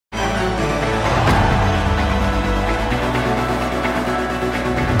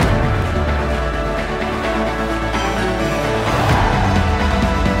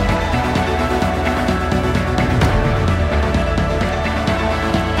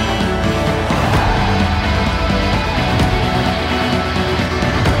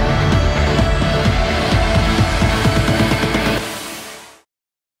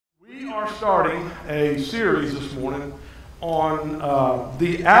a series this morning on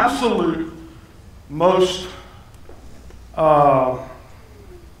the absolute most,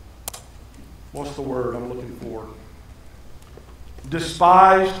 what's the word I'm looking for?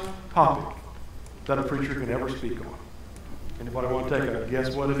 Despised topic that a preacher can ever speak on. Anybody want to take a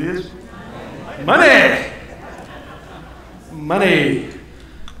guess what it is? Money! Money.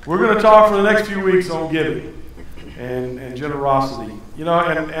 We're going to talk for the next few weeks on giving and generosity. You know,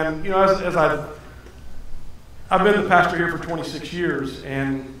 and you know, as I've been the pastor here for 26 years,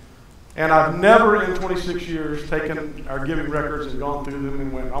 and I've never in 26 years taken our giving records and gone through them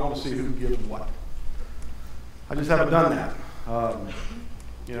and went, I want to see who gives what. I just haven't done that.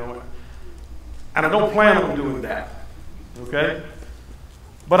 You know, and I don't plan on doing that. Okay?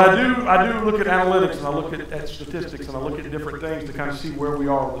 But I do look at analytics, and I look at statistics, and I look at different things to kind of see where we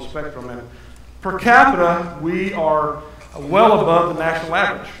are on the spectrum. And per capita, we are well above the national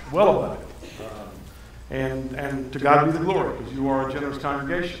average, well above it. And to God be the glory, because you are a generous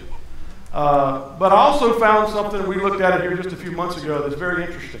congregation. But I also found something, we looked at it here just a few months ago, that's very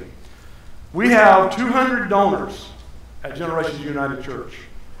interesting. We have 200 donors at Generations United Church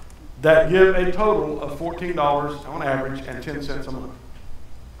that give a total of $14 on average and 10 cents a month.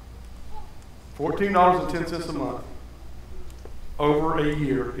 $14.10 a month over a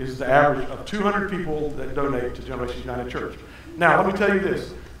year is the average of 200 people that donate to Generations United Church. Now, let me tell you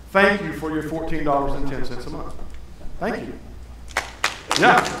this. Thank you for your $14.10 a month. Thank you.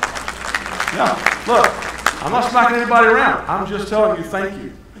 Yeah. Yeah. Look, I'm not smacking anybody around. I'm just telling you thank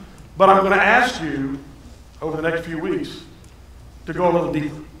you. But I'm going to ask you over the next few weeks to go a little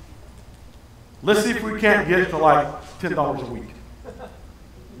deeper. Let's see if we can't get to like $10 a week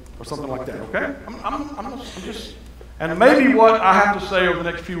or something like that, okay? I'm just, and maybe what I have to say over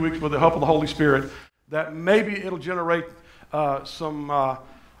the next few weeks with the help of the Holy Spirit, that maybe it'll generate some, I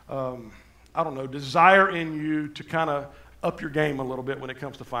don't know, desire in you to kind of up your game a little bit when it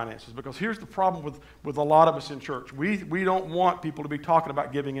comes to finances. Because here's the problem with a lot of us in church. We don't want people to be talking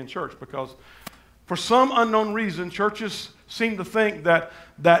about giving in church because for some unknown reason, churches seem to think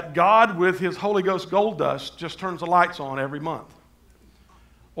that God with His Holy Ghost gold dust just turns the lights on every month.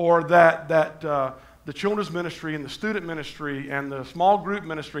 Or that the children's ministry and the student ministry and the small group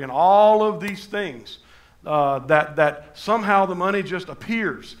ministry and all of these things, that somehow the money just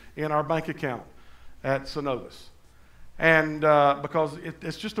appears in our bank account at Synovus. And because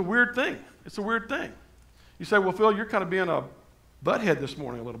it's just a weird thing. It's a weird thing. You say, well, Phil, you're kind of being a butthead this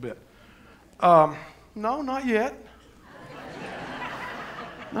morning a little bit. No, not yet.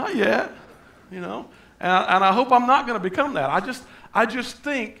 Not yet, you know. And I hope I'm not going to become that. I just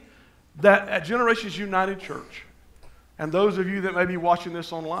think that at Generations United Church, and those of you that may be watching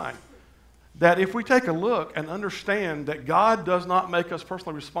this online, that if we take a look and understand that God does not make us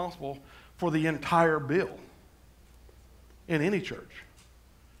personally responsible for the entire bill in any church.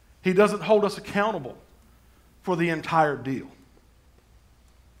 He doesn't hold us accountable for the entire deal.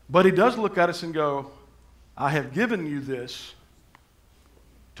 But He does look at us and go, I have given you this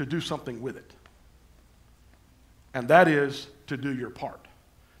to do something with it. And that is to do your part.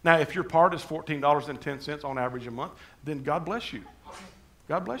 Now, if your part is $14.10 on average a month, then God bless you.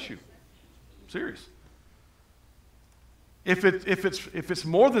 God bless you. Serious. If it's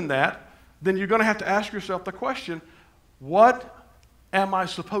more than that, then you're going to have to ask yourself the question, what am I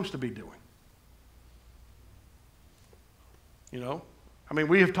supposed to be doing? You know? I mean,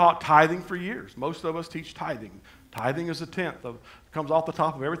 we have taught tithing for years. Most of us teach tithing. Tithing is a tenth. Comes off the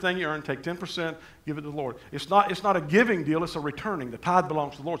top of everything you earn. Take 10%, give it to the Lord. It's not a giving deal, it's a returning. The tithe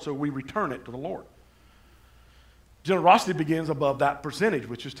belongs to the Lord, so we return it to the Lord. Generosity begins above that percentage,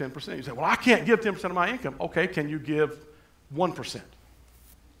 which is 10%. You say, well, I can't give 10% of my income. Okay, can you give 1%?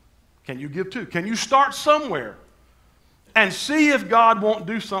 Can you give 2%? Can you start somewhere and see if God won't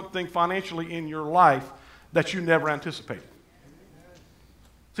do something financially in your life that you never anticipated?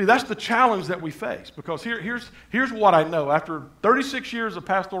 See, that's the challenge that we face, because here's what I know. After 36 years of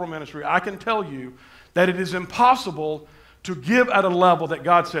pastoral ministry, I can tell you that it is impossible to give at a level that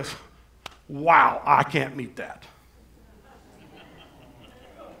God says, wow, I can't meet that.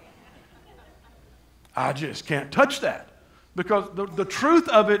 I just can't touch that. Because the truth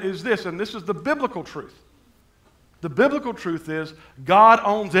of it is this, and this is the biblical truth. The biblical truth is God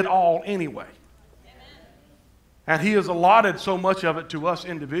owns it all anyway. And He has allotted so much of it to us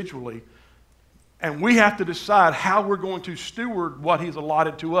individually. And we have to decide how we're going to steward what He's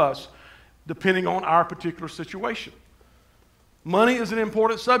allotted to us depending on our particular situation. Money is an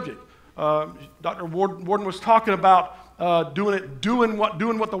important subject. Dr. Warden was talking about doing what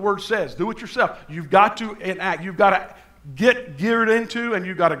the Word says. Do it yourself. You've got to enact. You've got to get geared into, and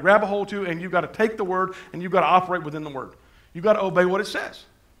you've got to grab a hold to, and you've got to take the word, and you've got to operate within the word. You've got to obey what it says.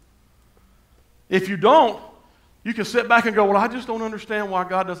 If you don't, you can sit back and go, well, I just don't understand why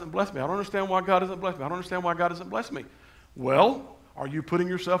God doesn't bless me. I don't understand why God doesn't bless me. I don't understand why God doesn't bless me. Well, are you putting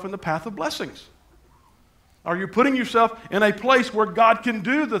yourself in the path of blessings? Are you putting yourself in a place where God can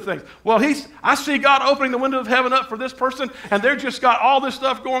do the things? Well, I see God opening the window of heaven up for this person, and they've just got all this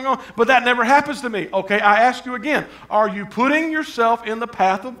stuff going on, but that never happens to me. Okay, I ask you again, are you putting yourself in the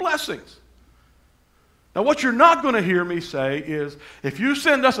path of blessings? Now, what you're not going to hear me say is, if you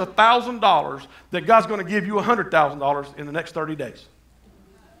send us $1,000, that God's going to give you $100,000 in the next 30 days.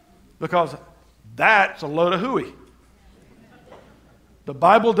 Because that's a load of hooey. The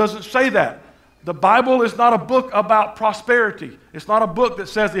Bible doesn't say that. The Bible is not a book about prosperity. It's not a book that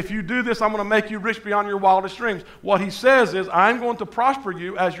says, if you do this, I'm going to make you rich beyond your wildest dreams. What he says is, I'm going to prosper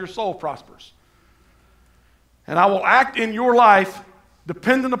you as your soul prospers. And I will act in your life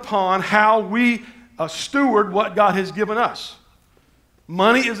dependent upon how we steward what God has given us.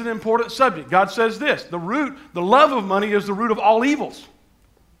 Money is an important subject. God says this, the love of money is the root of all evils.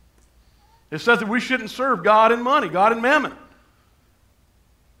 It says that we shouldn't serve God and money, God and mammon.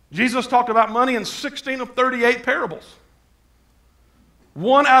 Jesus talked about money in 16 of 38 parables.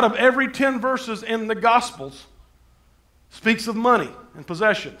 1 out of every 10 verses in the Gospels speaks of money and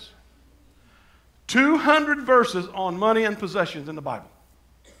possessions. 200 verses on money and possessions in the Bible.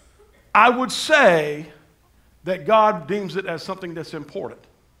 I would say that God deems it as something that's important.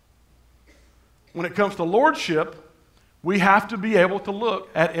 When it comes to lordship, we have to be able to look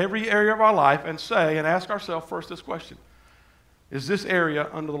at every area of our life and say and ask ourselves first this question. Is this area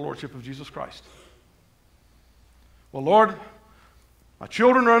under the lordship of Jesus Christ? Well, Lord, my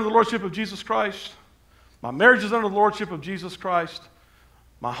children are under the lordship of Jesus Christ. My marriage is under the lordship of Jesus Christ.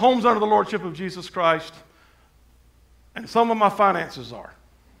 My home's under the lordship of Jesus Christ. And some of my finances are.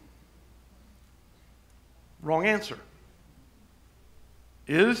 Wrong answer.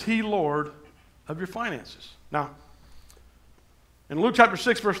 Is he Lord of your finances? Now, in Luke chapter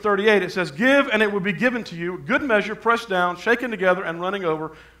 6, verse 38, it says, give and it will be given to you, good measure, pressed down, shaken together, and running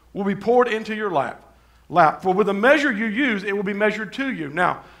over, will be poured into your lap. For with the measure you use, it will be measured to you.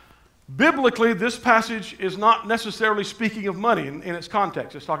 Now, biblically, this passage is not necessarily speaking of money in its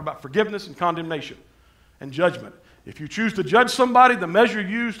context. It's talking about forgiveness and condemnation and judgment. If you choose to judge somebody, the measure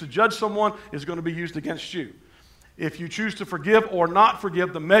used to judge someone is going to be used against you. If you choose to forgive or not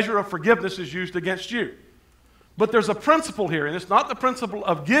forgive, the measure of forgiveness is used against you. But there's a principle here, and it's not the principle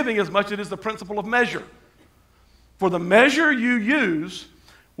of giving as much as it is the principle of measure. For the measure you use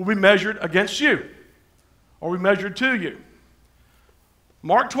will be measured against you, or be measured to you.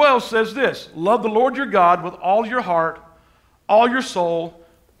 Mark 12 says this, love the Lord your God with all your heart, all your soul,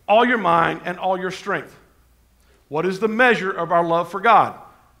 all your mind, and all your strength. What is the measure of our love for God?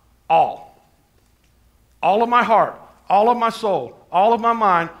 All. All of my heart, all of my soul, all of my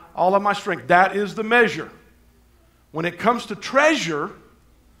mind, all of my strength. That is the measure. When it comes to treasure,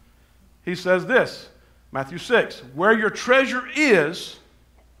 he says this, Matthew 6, where your treasure is,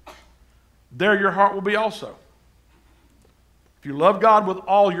 there your heart will be also. If you love God with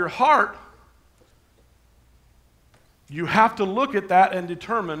all your heart, you have to look at that and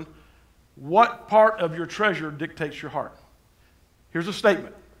determine what part of your treasure dictates your heart. Here's a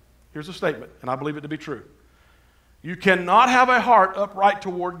statement. Here's a statement, and I believe it to be true. You cannot have a heart upright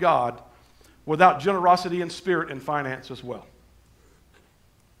toward God without generosity in spirit and finance as well.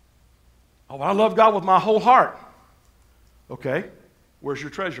 Oh, I love God with my whole heart. Okay, where's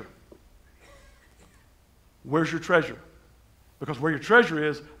your treasure? Where's your treasure? Because where your treasure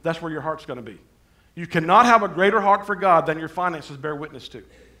is, that's where your heart's going to be. You cannot have a greater heart for God than your finances bear witness to.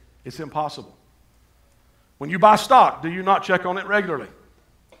 It's impossible. When you buy stock, do you not check on it regularly?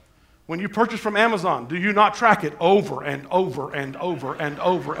 When you purchase from Amazon, do you not track it over and over and over and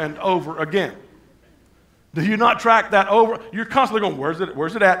over and over again? Do you not track that over? You're constantly going, where's it?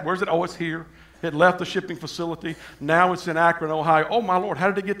 Where's it at? Where's it? Oh, it's here. It left the shipping facility. Now it's in Akron, Ohio. Oh, my Lord,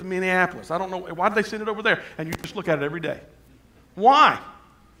 how did it get to Minneapolis? I don't know. Why did they send it over there? And you just look at it every day. Why?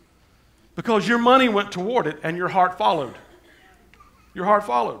 Because your money went toward it and your heart followed. Your heart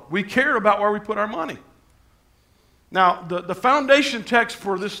followed. We care about where we put our money. Now, the foundation text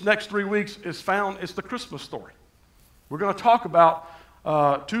for this next 3 weeks is it's the Christmas story. We're going to talk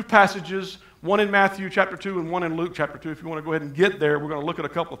about two passages, one in Matthew chapter 2 and one in Luke chapter 2. If you want to go ahead and get there, we're going to look at a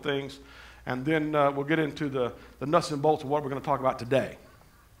couple of things, and then we'll get into the nuts and bolts of what we're going to talk about today.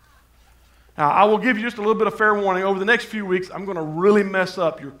 Now, I will give you just a little bit of fair warning. Over the next few weeks, I'm going to really mess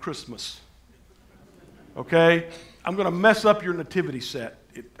up your Christmas. Okay? I'm going to mess up your nativity set.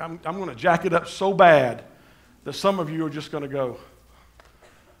 I'm going to jack it up so bad that some of you are just going to go,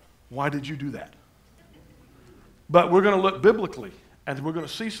 why did you do that? But we're going to look biblically, and we're going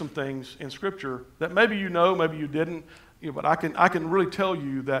to see some things in Scripture that maybe you know, maybe you didn't. But I can really tell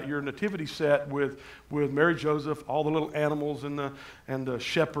you that your nativity set with Mary, Joseph, all the little animals and the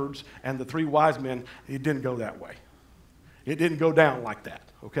shepherds and the 3 wise men, it didn't go that way. It didn't go down like that,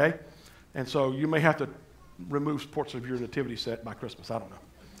 okay? And so you may have to remove parts of your nativity set by Christmas. I don't know.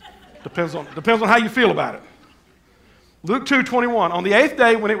 Depends on how you feel about it. Luke 2:21. On the 8th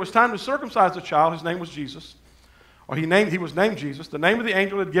day, when it was time to circumcise the child, his name was Jesus, or he was named Jesus. The name of the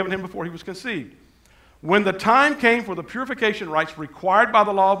angel had given him before he was conceived. When the time came for the purification rites required by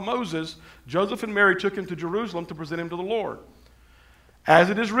the law of Moses, Joseph and Mary took him to Jerusalem to present him to the Lord.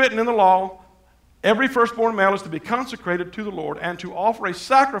 As it is written in the law, every firstborn male is to be consecrated to the Lord and to offer a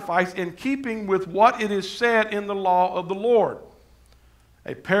sacrifice in keeping with what it is said in the law of the Lord,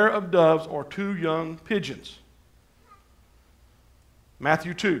 a pair of doves or 2 young pigeons.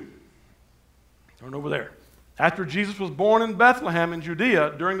 Matthew 2. Turn over there. After Jesus was born in Bethlehem in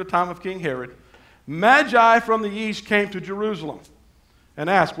Judea during the time of King Herod, Magi from the east came to Jerusalem and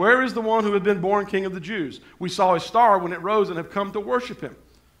asked, "Where is the one who had been born King of the Jews? We saw his star when it rose and have come to worship him."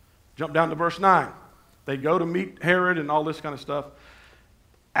 Jump down to verse 9. They go to meet Herod and all this kind of stuff.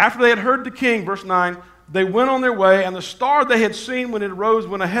 After they had heard the king, verse 9, they went on their way, and the star they had seen when it rose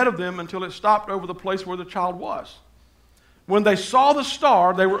went ahead of them until it stopped over the place where the child was. When they saw the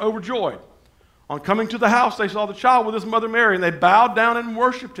star, they were overjoyed. On coming to the house, they saw the child with his mother Mary, and they bowed down and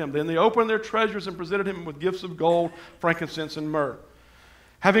worshipped him. Then they opened their treasures and presented him with gifts of gold, frankincense, and myrrh.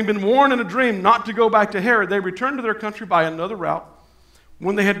 Having been warned in a dream not to go back to Herod, they returned to their country by another route.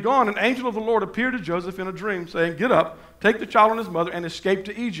 When they had gone, an angel of the Lord appeared to Joseph in a dream, saying, "Get up, take the child and his mother, and escape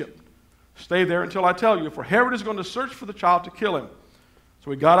to Egypt. Stay there until I tell you, for Herod is going to search for the child to kill him."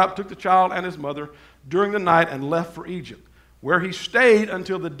 So he got up, took the child and his mother during the night, and left for Egypt, where he stayed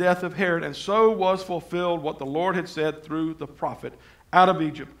until the death of Herod. And so was fulfilled what the Lord had said through the prophet, "Out of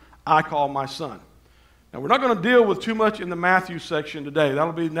Egypt I call my son." Now, we're not going to deal with too much in the Matthew section today.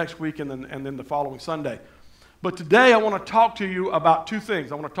 That'll be next week and then the following Sunday. But today I want to talk to you about 2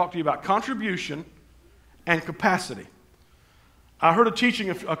 things. I want to talk to you about contribution and capacity. I heard a teaching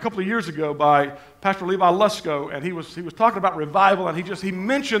a couple of years ago by Pastor Levi Lusko, and he was talking about revival, and he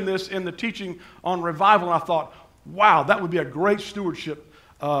mentioned this in the teaching on revival, and I thought, wow, that would be a great stewardship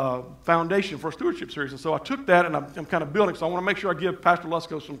foundation for a stewardship series. And so I took that, and I'm kind of building. So I want to make sure I give Pastor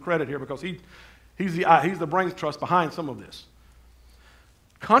Lusko some credit here, because he's the brains trust behind some of this.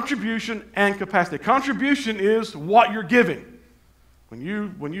 Contribution and capacity. Contribution is what you're giving. When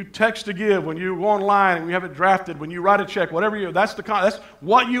you text to give, when you go online and you have it drafted, when you write a check, whatever you do, that's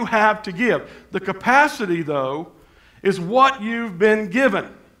what you have to give. The capacity, though, is what you've been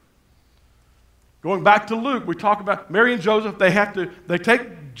given. Going back to Luke, we talk about Mary and Joseph. They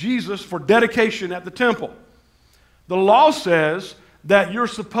take Jesus for dedication at the temple. The law says that you're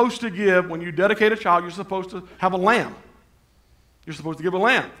supposed to give, when you dedicate a child, you're supposed to have a lamb. You're supposed to give a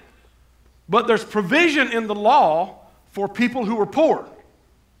lamb. But there's provision in the law for people who are poor.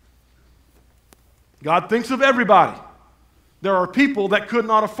 God thinks of everybody. There are people that could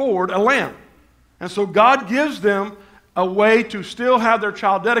not afford a lamb. And so God gives them a way to still have their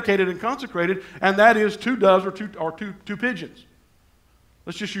child dedicated and consecrated, and that is 2 doves or two pigeons.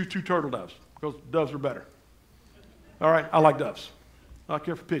 Let's just use 2 turtle doves, because doves are better. All right, I like doves. I don't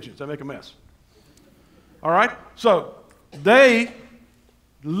care for pigeons. They make a mess. All right, so they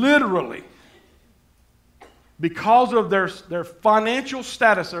literally, because of their financial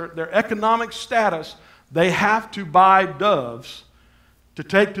status, or their economic status, they have to buy doves to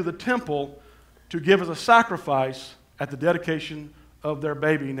take to the temple to give as a sacrifice at the dedication of their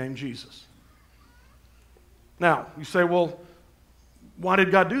baby named Jesus. Now, you say, well, why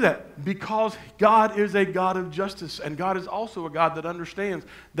did God do that? Because God is a God of justice, and God is also a God that understands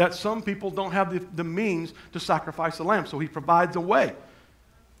that some people don't have the means to sacrifice a lamb, so He provides a way.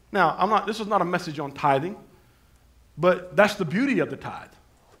 Now, this is not a message on tithing, but that's the beauty of the tithe,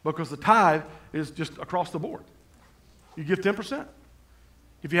 because the tithe is just across the board. You give 10%.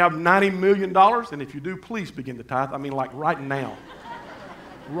 If you have $90 million, and if you do, please begin to tithe. I mean, like right now.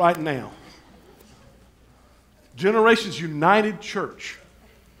 Right now. Generations United Church.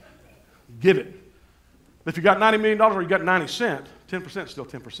 Give it. If you got $90 million or you got 90 cents, 10% is still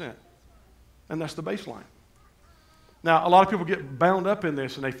 10%. And that's the baseline. Now, a lot of people get bound up in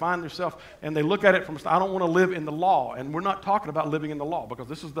this, and they find themselves, and they look at it from, I don't want to live in the law. And we're not talking about living in the law, because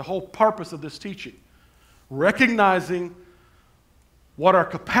this is the whole purpose of this teaching. Recognizing what our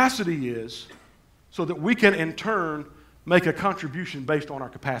capacity is, so that we can in turn make a contribution based on our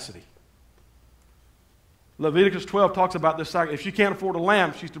capacity. Leviticus 12 talks about this. If she can't afford a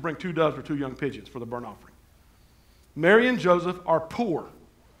lamb, she's to bring 2 doves or 2 young pigeons for the burnt offering. Mary and Joseph are poor.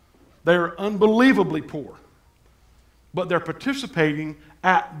 They're unbelievably poor. But they're participating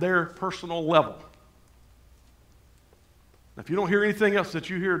at their personal level. Now, if you don't hear anything else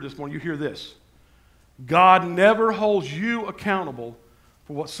that you hear this morning, you hear this. God never holds you accountable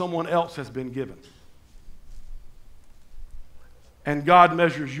for what someone else has been given. And God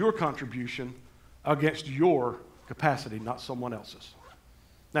measures your contribution against your capacity, not someone else's.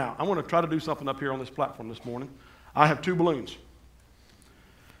 Now, I want to try to do something up here on this platform this morning. I have 2 balloons.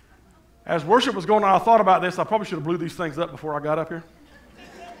 As worship was going on, I thought about this. I probably should have blew these things up before I got up here.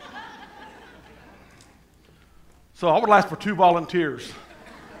 So I would ask for 2 volunteers.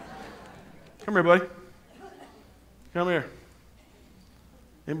 Come here, buddy. Come here.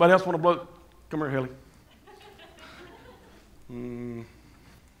 Anybody else want to blow? Come here, Haley.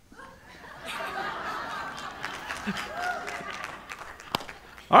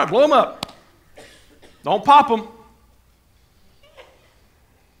 All right, blow them up. Don't pop them. All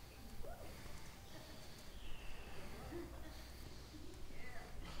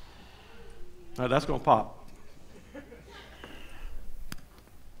right, that's going to pop.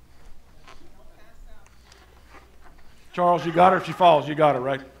 Charles, you got her? If she falls, you got her,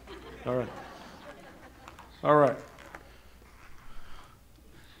 right? All right. All right.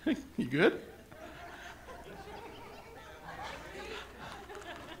 You good?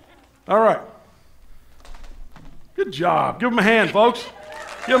 All right. Good job. Give them a hand, folks.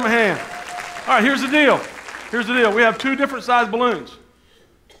 Give them a hand. All right, here's the deal. Here's the deal. We have 2 different size balloons.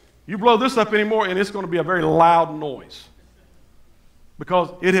 You blow this up anymore, and it's going to be a very loud noise because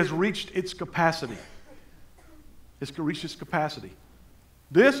it has reached its capacity. It's reached its capacity.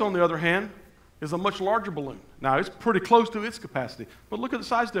 This, on the other hand, is a much larger balloon. Now, it's pretty close to its capacity, but look at the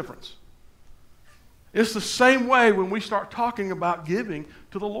size difference. It's the same way when we start talking about giving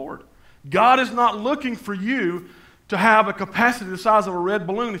to the Lord. God is not looking for you to have a capacity the size of a red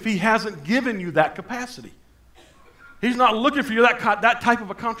balloon if He hasn't given you that capacity. He's not looking for you that type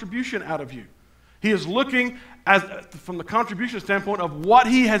of a contribution out of you. He is looking from the contribution standpoint of what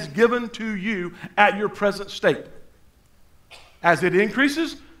He has given to you at your present state. As it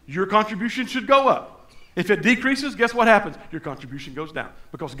increases, your contribution should go up. If it decreases, guess what happens? Your contribution goes down.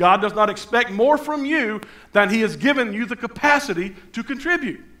 Because God does not expect more from you than He has given you the capacity to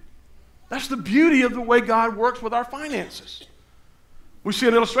contribute. That's the beauty of the way God works with our finances. We see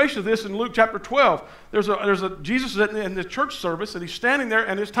an illustration of this in Luke chapter 12. Jesus is in the church service, and He's standing there,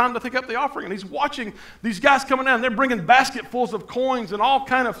 and it's time to take up the offering. And He's watching these guys coming down. They're bringing basketfuls of coins and all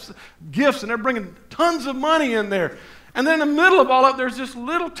kind of gifts, and they're bringing tons of money in there. And then in the middle of all of it, there's this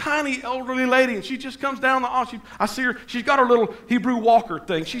little tiny elderly lady, and she just comes down the aisle. I see her. She's got her little Hebrew walker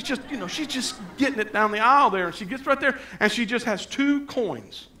thing. She's just getting it down the aisle there, and she gets right there, and she just has 2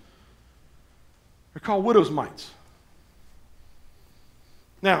 coins. They're called widow's mites.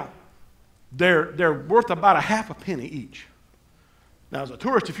 Now, they're worth about a half a penny each. Now, as a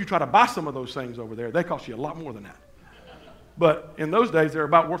tourist, if you try to buy some of those things over there, they cost you a lot more than that. But in those days, they're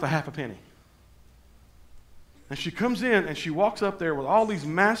about worth a half a penny. And she comes in and she walks up there with all these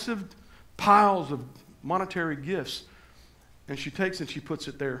massive piles of monetary gifts, and she takes and she puts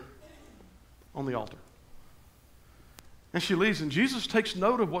it there on the altar. And she leaves, and Jesus takes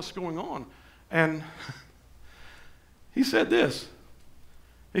note of what's going on. And He said this.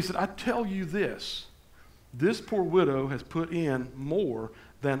 He said, I tell you this poor widow has put in more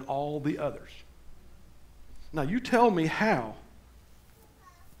than all the others. Now you tell me how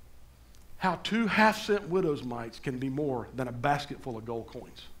 2 half-cent widow's mites can be more than a basket full of gold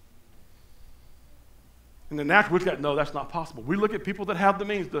coins. In the natural, we've got, no, that's not possible. We look at people that have the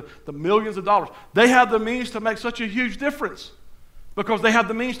means, the millions of dollars. They have the means to make such a huge difference because they have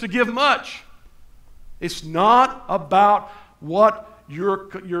the means to give much. It's not about what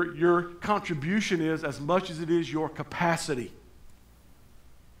your contribution is as much as it is your capacity.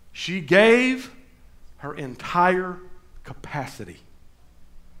 She gave her entire capacity.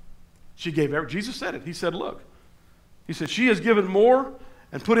 She gave Jesus said it. He said, look. He said, she has given more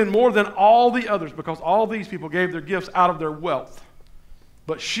and put in more than all the others because all these people gave their gifts out of their wealth.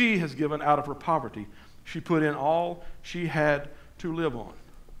 But she has given out of her poverty. She put in all she had to live on.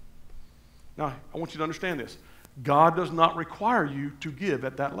 Now, I want you to understand this. God does not require you to give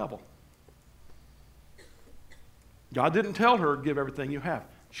at that level. God didn't tell her, give everything you have.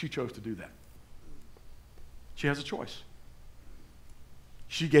 She chose to do that. She has a choice.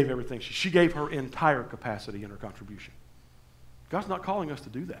 She gave everything. She gave her entire capacity in her contribution. God's not calling us to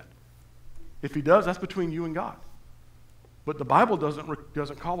do that. If He does, that's between you and God. But the Bible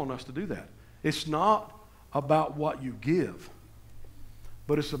doesn't call on us to do that. It's not about what you give,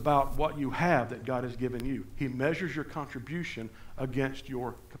 but it's about what you have that God has given you. He measures your contribution against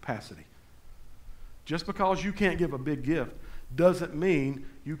your capacity. Just because you can't give a big gift doesn't mean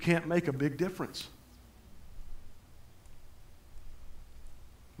you can't make a big difference.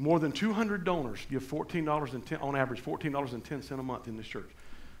 More than 200 donors give on average $14.10 a month in this church.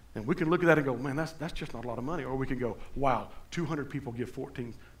 And we can look at that and go, man, that's just not a lot of money. Or we can go, wow, 200 people give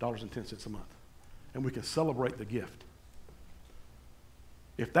 $14.10 a month. And we can celebrate the gift.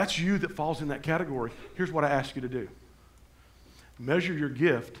 If that's you that falls in that category, here's what I ask you to do. Measure your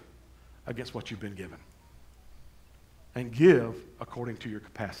gift against what you've been given. And give according to your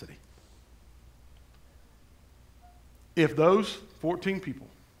capacity. If those 14 people,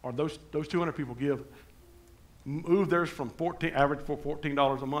 or those 200 people move theirs from average for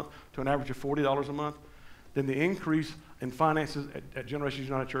 $14 a month to an average of $40 a month, then the increase in finances at Generations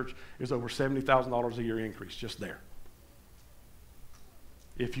United Church is over $70,000 a year increase just there.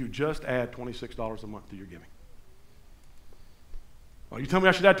 If you just add $26 a month to your giving. Well, you tell me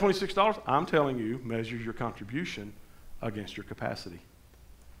I should add $26? I'm telling you, measure your contribution against your capacity.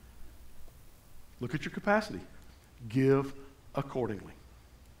 Look at your capacity. Give accordingly.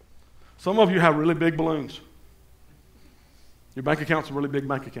 Some of you have really big balloons. Your bank account's a really big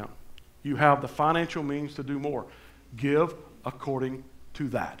bank account. You have the financial means to do more. Give according to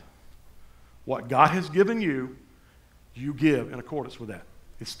that. What God has given you, you give in accordance with that.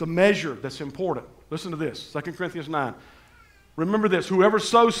 It's the measure that's important. Listen to this, 2 Corinthians 9. Remember this, whoever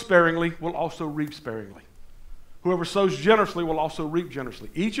sows sparingly will also reap sparingly. Whoever sows generously will also reap generously.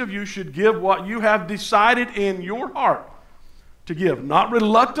 Each of you should give what you have decided in your heart to give, not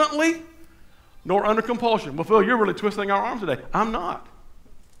reluctantly, nor under compulsion. Well, Phil, you're really twisting our arms today. I'm not.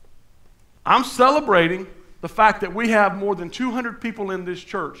 I'm celebrating the fact that we have more than 200 people in this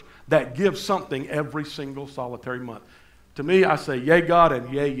church that give something every single solitary month. To me, I say, yay God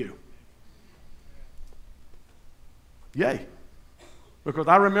and yay you. Yay. Because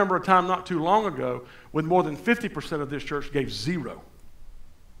I remember a time not too long ago when more than 50% of this church gave zero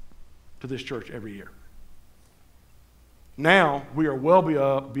to this church every year. Now, we are well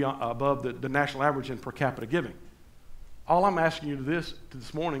above the national average in per capita giving. All I'm asking you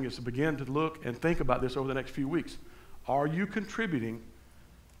this morning is to begin to look and think about this over the next few weeks. Are you contributing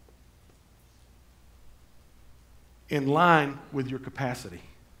in line with your capacity?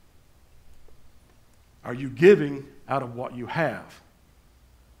 Are you giving out of what you have?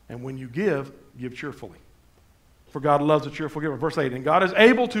 And when you give cheerfully. For God loves a cheerful giver. Verse 8, and God is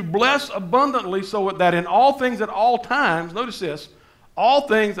able to bless abundantly so that in all things at all times, notice this, all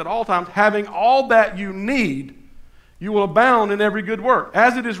things at all times, having all that you need, you will abound in every good work.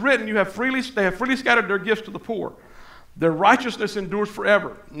 As it is written, they have freely scattered their gifts to the poor. Their righteousness endures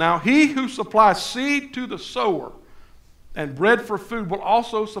forever. Now he who supplies seed to the sower and bread for food will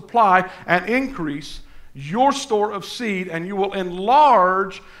also supply and increase your store of seed, and you will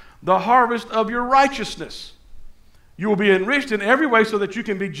enlarge the harvest of your righteousness. You will be enriched in every way so that you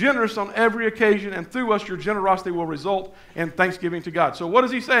can be generous on every occasion, and through us your generosity will result in thanksgiving to God. So what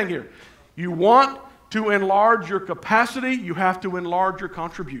is he saying here? You want to enlarge your capacity, you have to enlarge your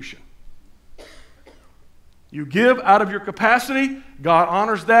contribution. You give out of your capacity, God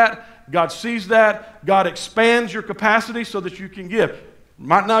honors that, God sees that, God expands your capacity so that you can give.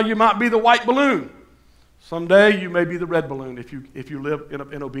 Right now you might be the white balloon. Someday you may be the red balloon if you live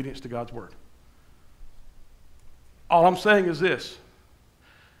in obedience to God's word. All I'm saying is this.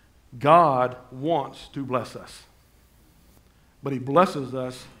 God wants to bless us. But he blesses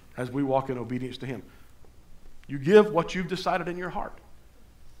us as we walk in obedience to him. You give what you've decided in your heart.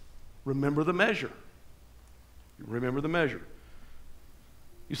 Remember the measure. Remember the measure.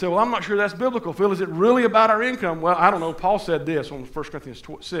 You say, well, I'm not sure that's biblical. Phil, is it really about our income? Well, I don't know. Paul said this on 1 Corinthians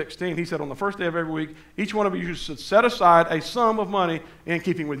 16. He said, on the first day of every week, each one of you should set aside a sum of money in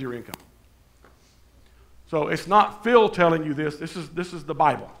keeping with your income. So it's not Phil telling you this. This is the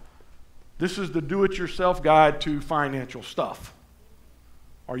Bible. This is the do-it-yourself guide to financial stuff.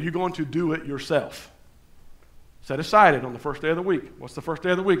 Are you going to do it yourself? Set aside it on the first day of the week. What's the first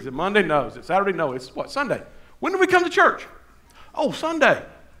day of the week? Is it Monday? No. Is it Saturday? No. It's what? Sunday. When do we come to church? Oh, Sunday.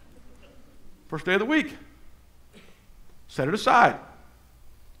 First day of the week. Set it aside.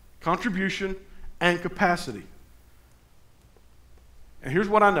 Contribution and capacity. And here's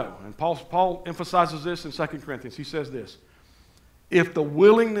what I know, and Paul emphasizes this in 2 Corinthians. He says this, if the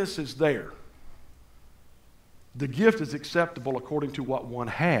willingness is there, the gift is acceptable according to what one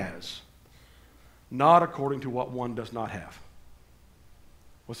has, not according to what one does not have.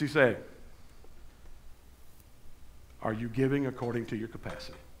 What's he saying? Are you giving according to your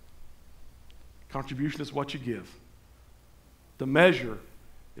capacity? Contribution is what you give. The measure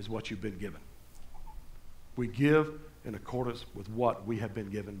is what you've been given. We give in accordance with what we have been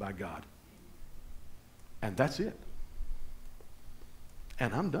given by God. And that's it.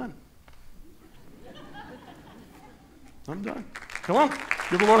 And I'm done. I'm done. Come on,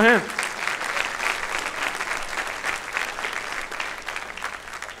 give the Lord a hand.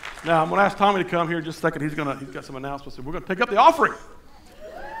 Now, I'm going to ask Tommy to come here in just a second. He's got some announcements. We're going to take up the offering.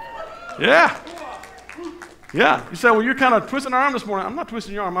 Yeah. Yeah. You say, well, you're kind of twisting our arm this morning. I'm not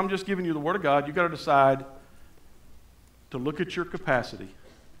twisting your arm. I'm just giving you the Word of God. You've got to decide to look at your capacity.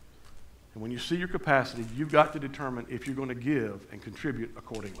 And when you see your capacity, you've got to determine if you're going to give and contribute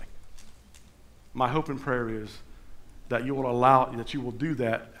accordingly. My hope and prayer is that you will do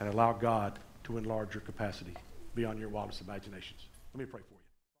that and allow God to enlarge your capacity beyond your wildest imaginations. Let me pray for you.